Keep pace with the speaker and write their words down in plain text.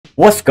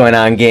What's going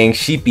on, gang?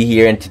 Sheepy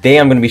here, and today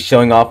I'm going to be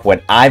showing off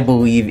what I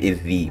believe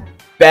is the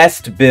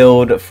best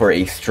build for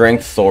a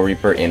Strength Soul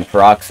Reaper in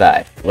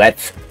PEROXIDE.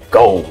 Let's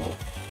go!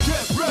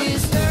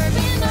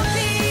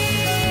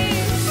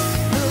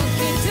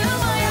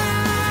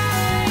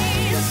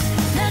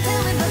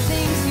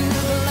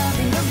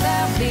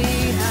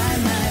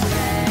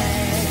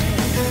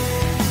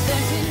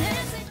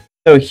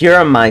 So here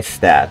are my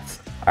stats.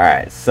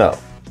 Alright, so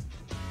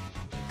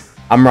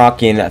I'm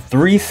rocking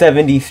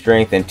 370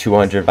 strength and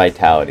 200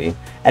 vitality.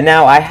 And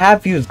now I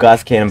have used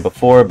glass cannon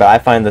before, but I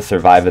find the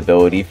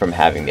survivability from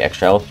having the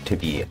extra health to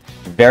be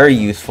very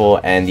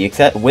useful, and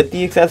with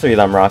the accessories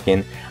I'm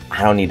rocking,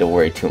 I don't need to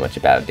worry too much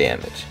about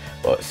damage.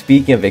 But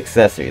speaking of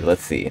accessories,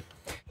 let's see.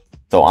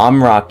 So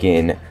I'm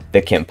rocking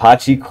the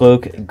Kenpachi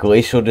Cloak,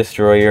 Glacial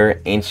Destroyer,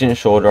 Ancient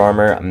Shoulder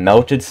Armor,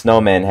 Melted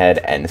Snowman Head,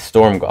 and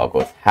Storm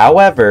Goggles.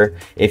 However,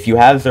 if you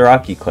have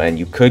Zaraki Clan,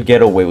 you could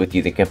get away with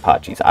using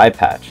Kenpachi's Eye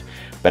Patch,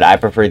 but I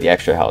prefer the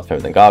extra health from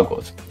the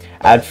goggles.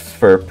 As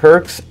for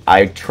perks,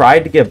 I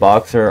tried to get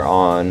Boxer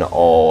on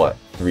all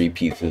 3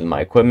 pieces of my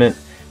equipment,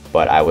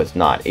 but I was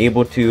not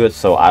able to,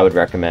 so I would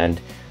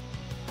recommend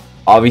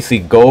obviously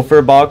go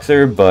for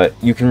Boxer, but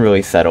you can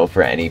really settle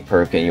for any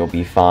perk and you'll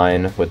be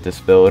fine with this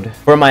build.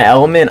 For my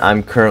element,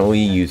 I'm currently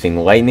using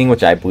Lightning,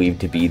 which I believe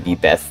to be the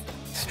best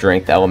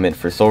strength element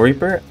for Soul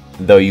Reaper,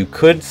 though you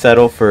could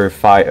settle for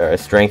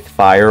Strength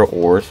Fire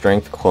or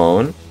Strength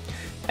Clone.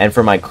 And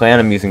for my clan,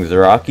 I'm using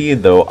Zaraki,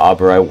 though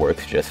Aburai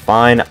works just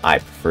fine. I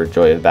prefer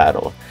Joy of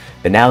Battle.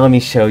 But now let me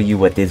show you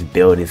what this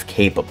build is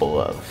capable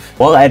of.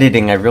 While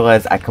editing, I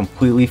realized I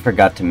completely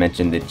forgot to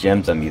mention the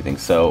gems I'm using.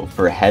 So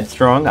for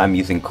Headstrong, I'm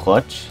using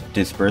Clutch.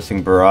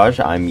 Dispersing Barrage,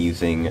 I'm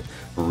using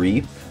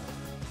Reap.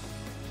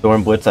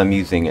 Storm Blitz, I'm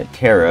using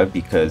Terra,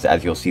 because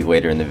as you'll see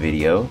later in the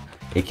video,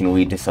 it can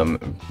lead to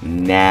some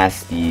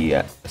nasty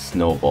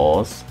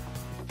snowballs.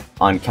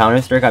 On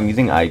Counter Strike, I'm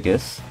using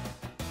Aegis.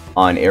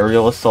 On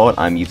Aerial Assault,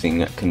 I'm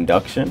using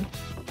Conduction.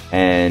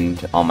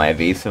 And on my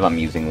Evasive, I'm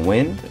using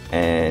Wind.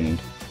 And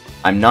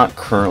I'm not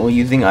currently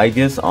using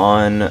Aegis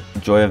on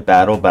Joy of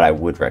Battle, but I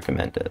would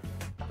recommend it.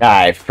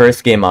 Alright,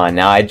 first game on.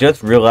 Now, I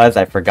just realized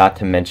I forgot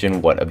to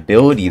mention what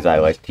abilities I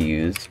like to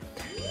use.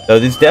 So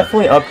this is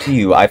definitely up to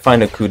you. I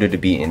find Akuda to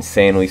be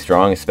insanely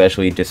strong,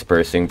 especially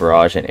Dispersing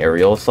Barrage and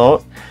Aerial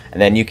Assault.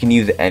 And then you can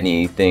use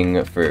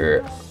anything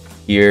for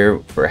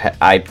here.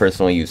 I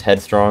personally use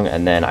Headstrong,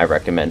 and then I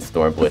recommend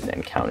Storm Blitz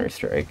and Counter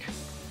Strike.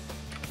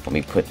 Let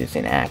me put this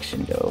in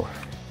action, though.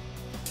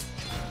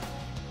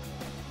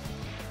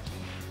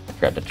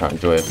 Forgot to turn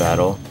Joy of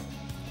Battle.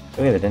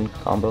 Oh yeah, they didn't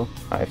combo.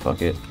 Alright,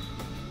 fuck it.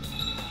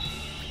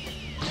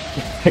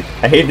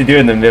 I hate to do it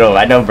in the middle.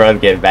 I know bro's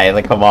getting bad.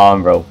 Like, come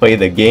on, bro, play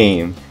the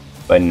game.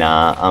 But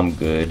nah, I'm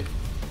good.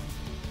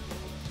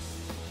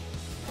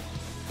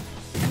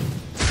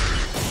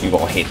 You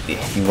gonna hit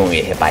this. You gonna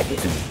get hit by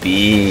this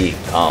big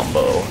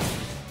combo.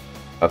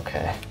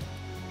 Okay.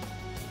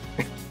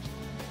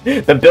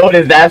 The build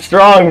is that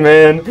strong,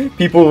 man.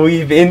 People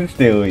leave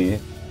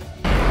instantly.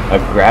 A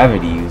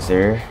gravity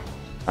user.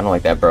 I don't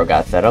like that bro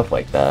got set up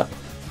like that.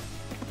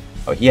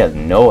 Oh, he has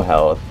no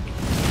health.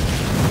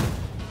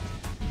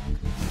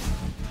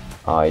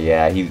 Oh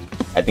yeah,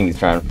 I think he's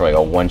trying for like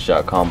a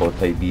one-shot combo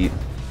type beat.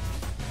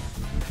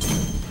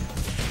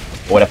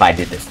 What if I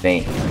did the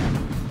same?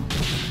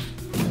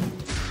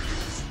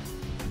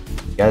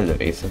 He got his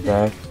evasive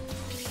back.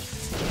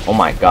 Oh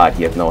my god,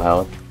 he has no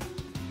health.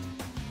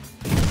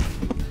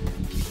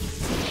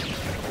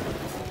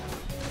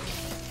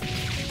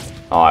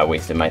 Oh, I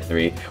wasted my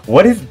 3.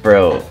 What is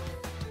bro?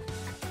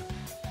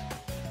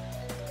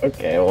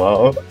 Okay,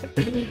 well,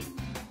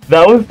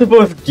 that was the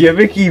most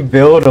gimmicky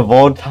build of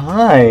all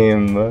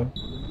time.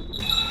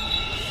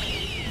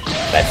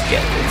 Let's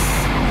get this.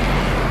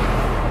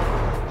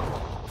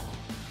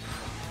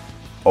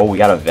 Oh, we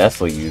got a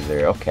vessel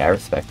user. Okay, I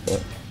respect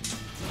it.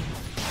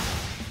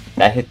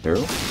 That hit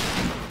through?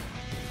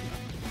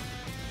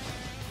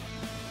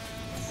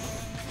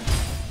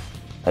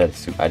 I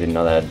didn't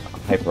know that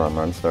had hyper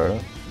armor on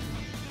startup.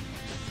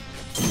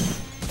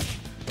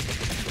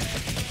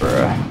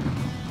 Bruh.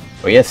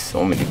 Oh, he has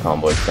so many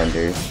combo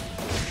extenders.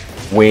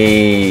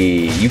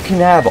 Wait, you can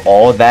have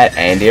all that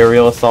and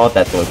aerial assault?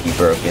 That's low-key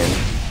broken.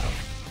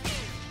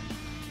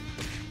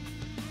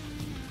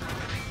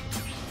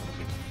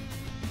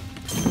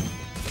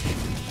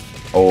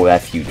 Oh,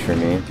 that's huge for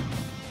me.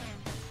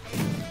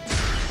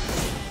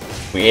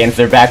 We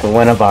answer back with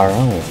one of our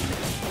own.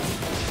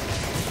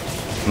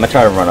 I'm gonna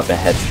try to run up a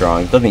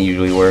Headstrong. It doesn't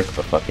usually work,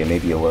 but fuck it,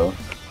 maybe it will.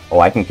 Oh,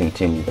 I can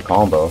continue the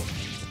combo.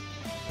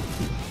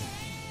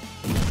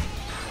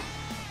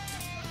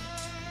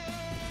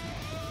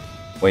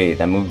 Wait,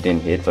 that move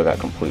didn't hit, so it got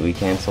completely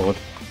cancelled.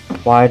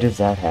 Why does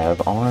that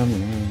have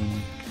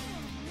armor?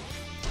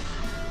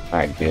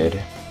 Alright,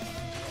 good.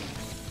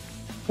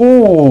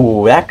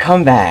 Ooh, that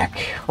comeback.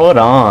 Hold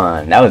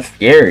on, that was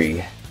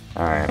scary.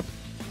 Alright.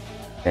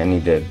 I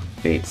need to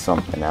bait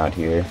something out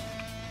here.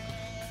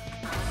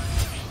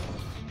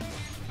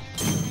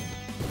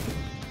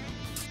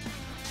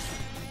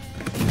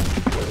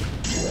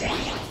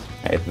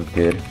 Alright, this is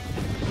good.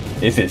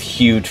 This is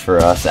huge for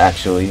us,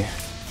 actually.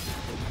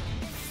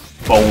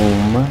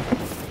 Boom.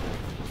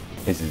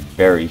 This is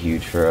very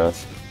huge for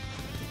us.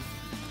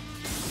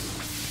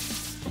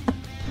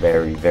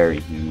 Very,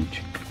 very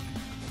huge.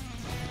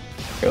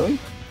 Really?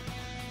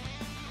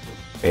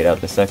 Fade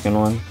out the second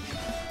one.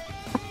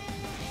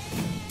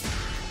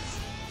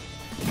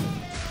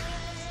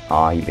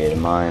 Aw, he baited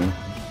mine.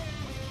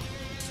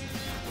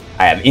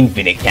 I have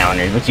infinite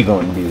counters. What you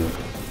gonna do?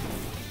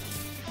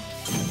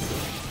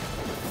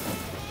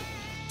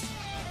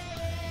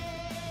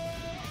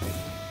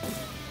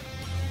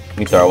 Let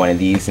me throw one of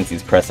these since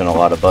he's pressing a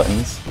lot of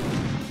buttons.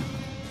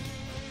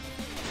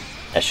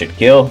 That should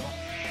kill.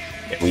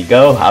 There we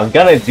go. I was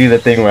gonna do the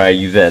thing where I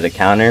use it as a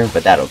counter,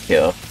 but that'll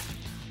kill.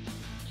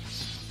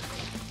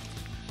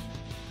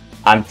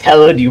 I'm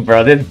telling you,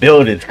 bro, this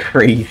build is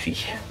crazy.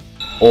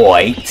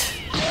 White.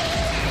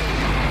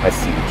 Let's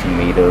see what you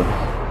made of.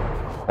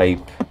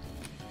 Type.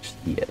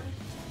 Yeah.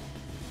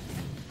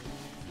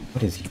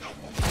 What is he?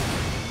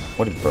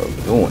 What is bro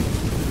doing?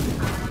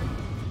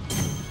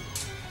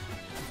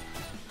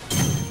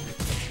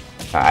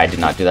 I did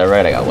not do that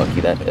right. I got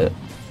lucky that hit.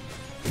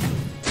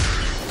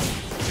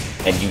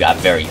 And you got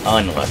very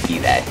unlucky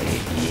that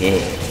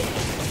hit.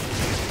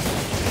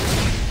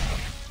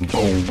 Yeah.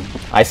 Boom.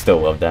 I still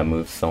love that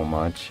move so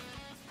much.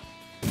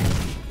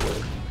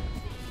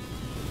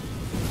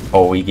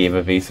 Oh, we gave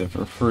evasive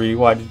for free.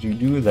 Why did you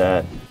do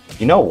that?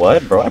 You know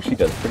what? Bro actually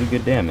does pretty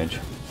good damage.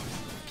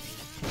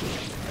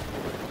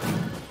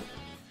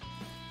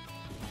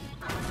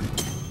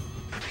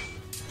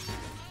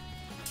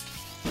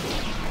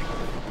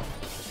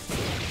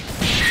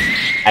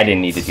 I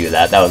didn't need to do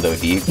that. That was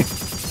OD.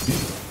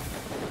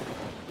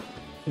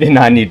 Did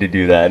not need to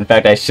do that. In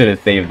fact, I should have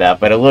saved that,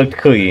 but it looked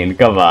clean.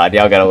 Come on,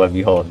 y'all gotta let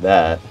me hold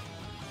that.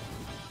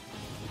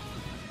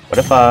 What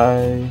if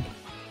I...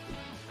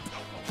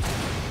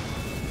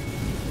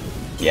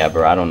 Yeah,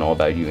 bro, I don't know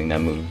about using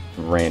that move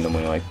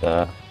randomly like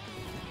that.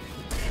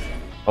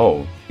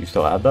 Oh, you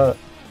still have that?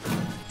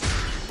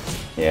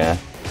 Yeah.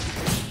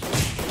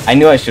 I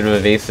knew I should have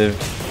evasive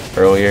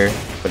earlier,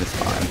 but it's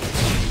fine.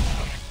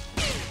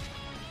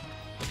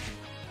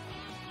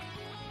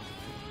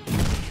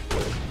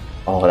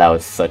 Oh, that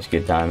was such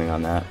good timing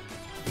on that.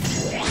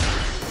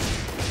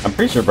 I'm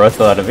pretty sure bro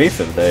still had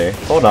evasive there.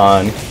 Hold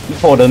on. You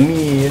pulled a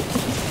me.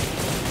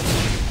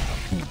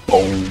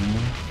 Boom.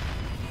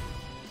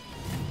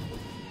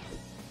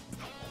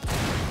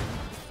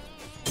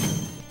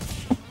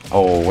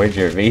 Oh, where'd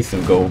your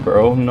evasive go,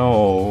 bro?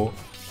 No.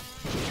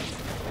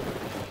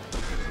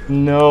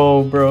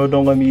 No, bro,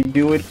 don't let me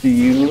do it to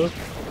you.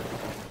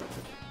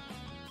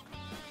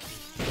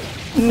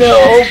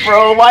 No,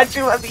 bro, why'd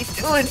you let me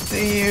do it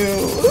to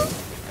you?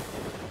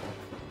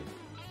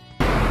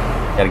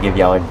 Gotta give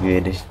y'all a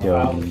good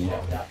story.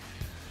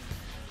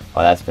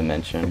 Oh, that's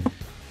Dimension.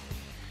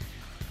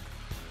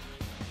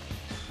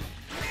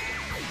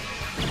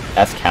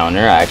 That's counter.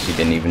 I actually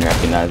didn't even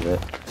recognize it.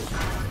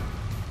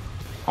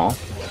 Huh?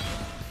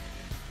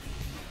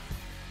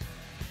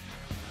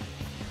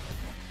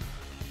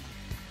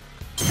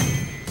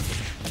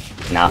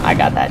 Now I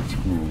got that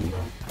too.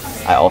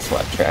 I also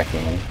have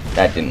tracking.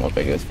 That didn't look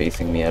like it was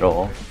facing me at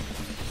all.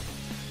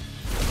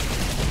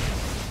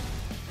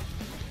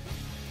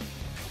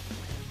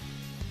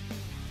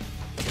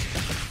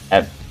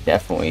 That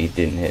definitely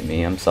didn't hit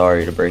me. I'm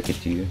sorry to break it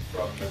to you.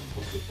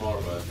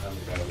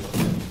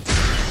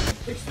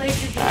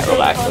 Alright,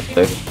 relax up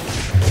there.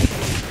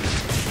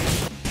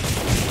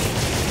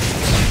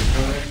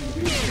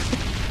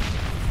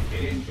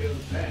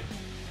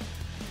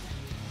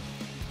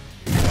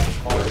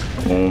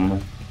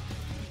 Boom.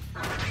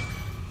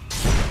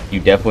 You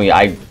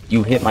definitely,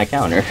 you hit my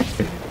counter.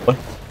 What?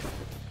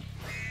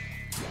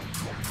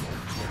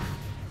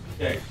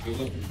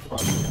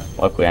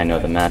 Luckily I know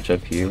the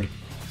matchup here.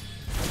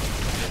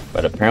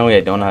 But apparently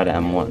I don't know how to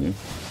M1.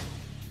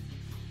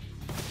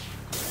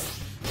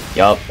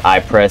 Yup, I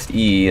pressed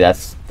E.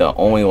 That's the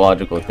only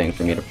logical thing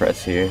for me to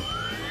press here.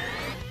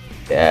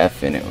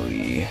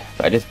 Definitely.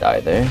 If I just die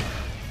there.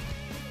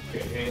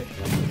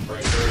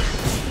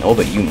 No,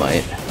 but you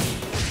might.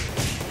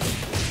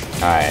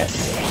 Alright.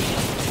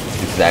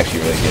 This is actually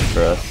really good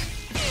for us.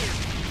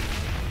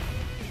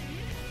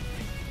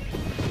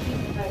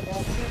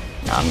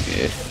 Nah, I'm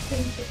good.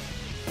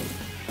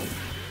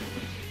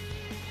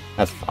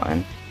 That's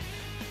fine.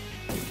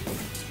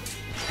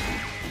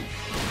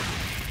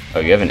 Oh,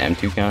 you have an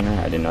M2 counter?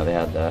 I didn't know they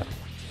had that.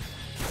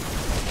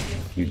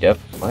 You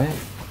what?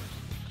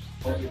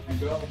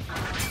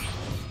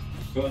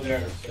 Go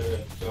there to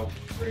go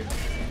free.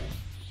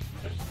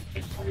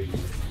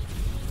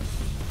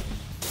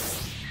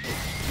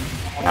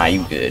 Nah,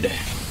 you good.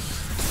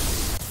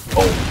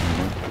 Oh.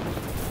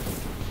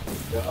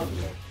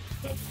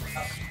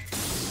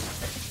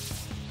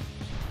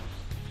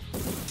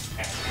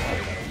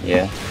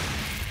 Yeah.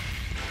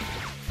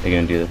 They're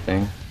gonna do the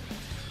thing.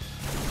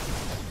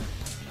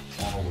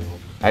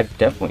 I've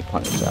definitely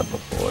punished that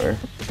before.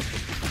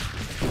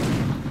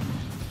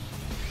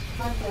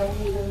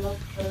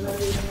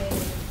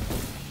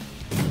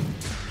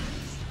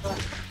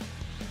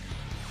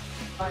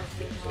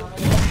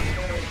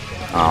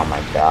 Oh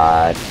my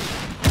god.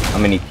 How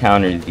many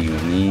counters do you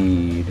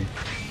need?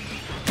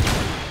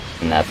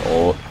 And that's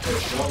ult.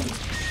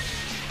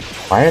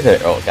 Why is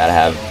it? Oh, gotta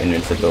have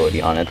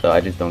invincibility on it though.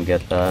 I just don't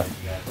get that.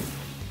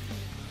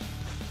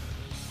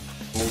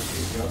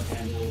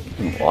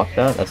 You can block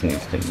that? That's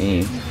news to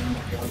me.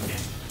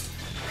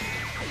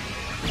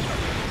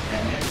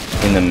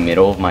 In the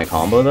middle of my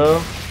combo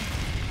though?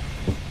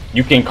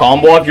 You can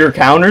combo off your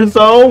counters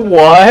though?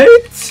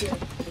 What?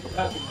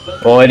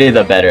 Well, it is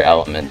a better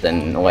element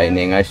than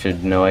lightning, I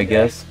should know, I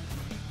guess.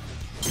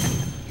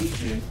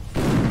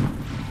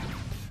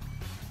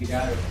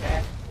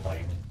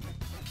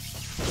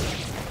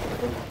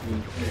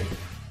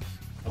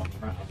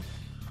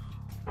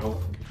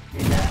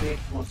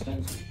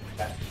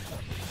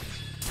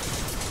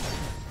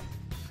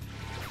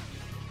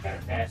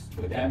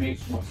 That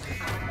makes more sense.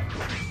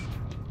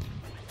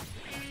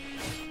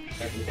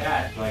 Like with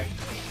that, like,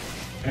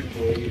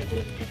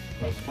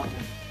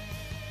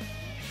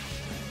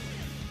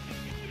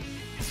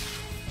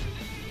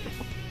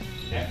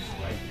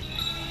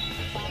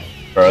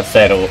 Bro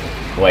said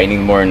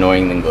lightning more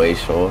annoying than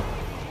glacial.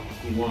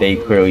 They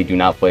clearly do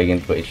not play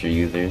against glacier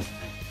users.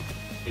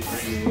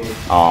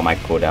 Oh, my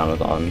cooldown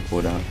was on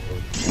cooldown.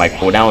 My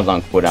cooldown was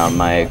on cooldown,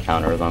 my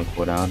counter was on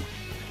cooldown.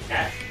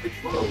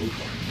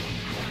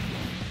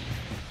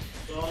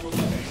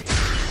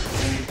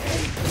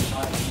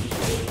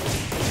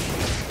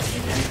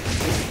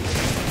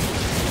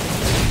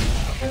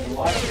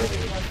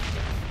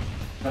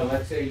 No,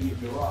 let's say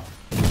you're off.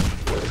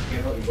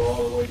 You go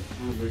all the way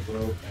through the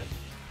road.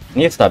 I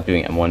need to stop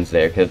doing M1s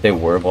there, because if they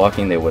were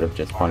blocking, they would have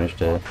just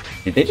punished it.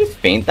 Did they just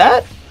feint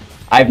that?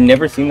 I've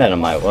never seen that in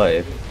my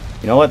life.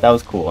 You know what? That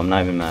was cool. I'm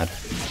not even mad.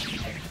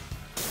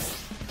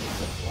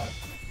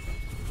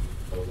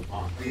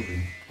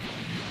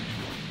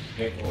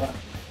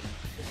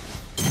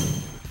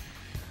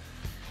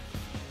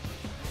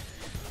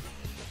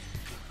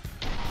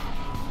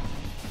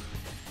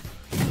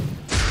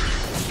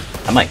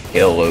 I might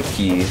kill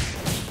low-key.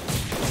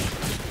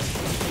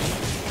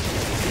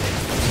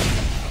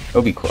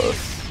 It'll be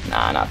close.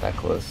 Nah, not that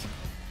close.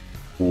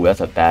 Ooh,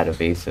 that's a bad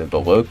evasive.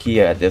 But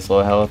low-key, at this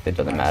low health, it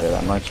doesn't matter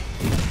that much.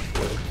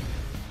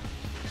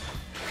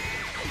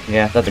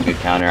 Yeah, that's a good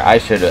counter. I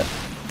should've...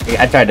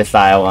 I tried to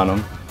style on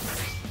him.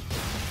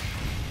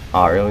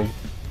 Oh, really?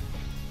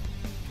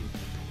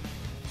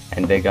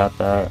 And they got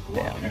that?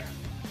 Damn.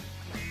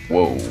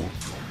 Whoa.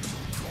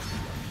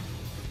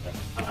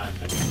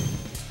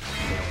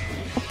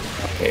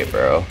 Okay,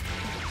 bro.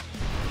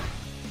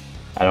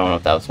 I don't know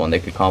if that was one they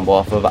could combo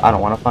off of. I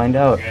don't want to find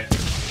out.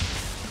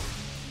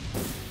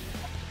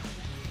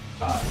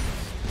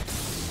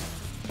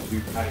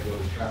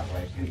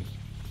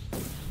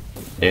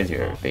 There's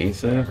your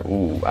evasive.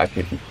 Ooh, I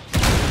could...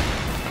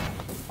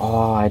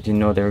 Oh, I didn't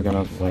know they were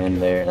gonna win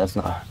there. That's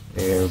not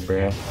fair,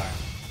 bro.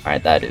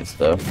 Alright, that is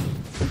though.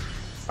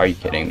 Are you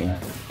kidding me?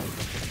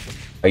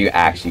 Are you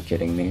actually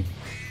kidding me?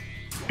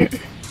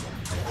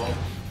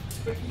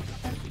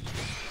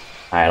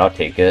 Alright, I'll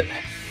take it.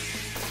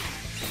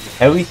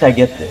 At least I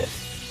get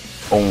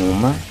this.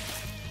 Boom.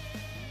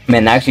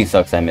 Man, that actually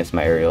sucks I missed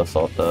my aerial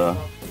assault though.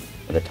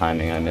 For the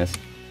timing I missed.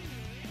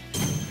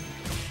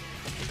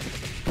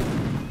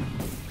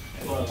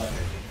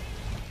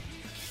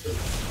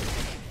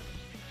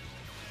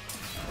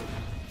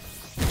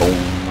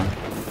 Boom.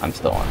 I'm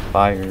still on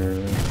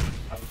fire.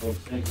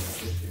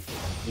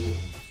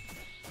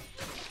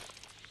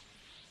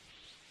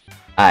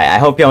 Alright, I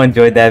hope y'all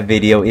enjoyed that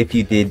video. If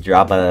you did,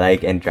 drop a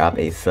like and drop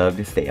a sub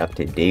to stay up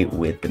to date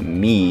with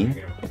me.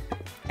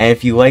 And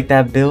if you like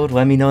that build,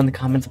 let me know in the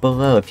comments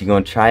below. If you're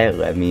gonna try it,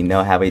 let me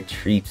know how it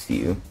treats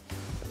you.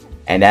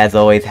 And as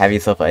always, have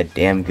yourself a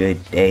damn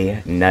good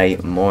day,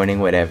 night, morning,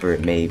 whatever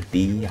it may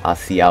be. I'll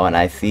see y'all when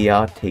I see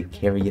y'all. Take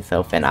care of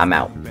yourself, and I'm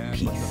out.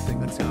 Peace.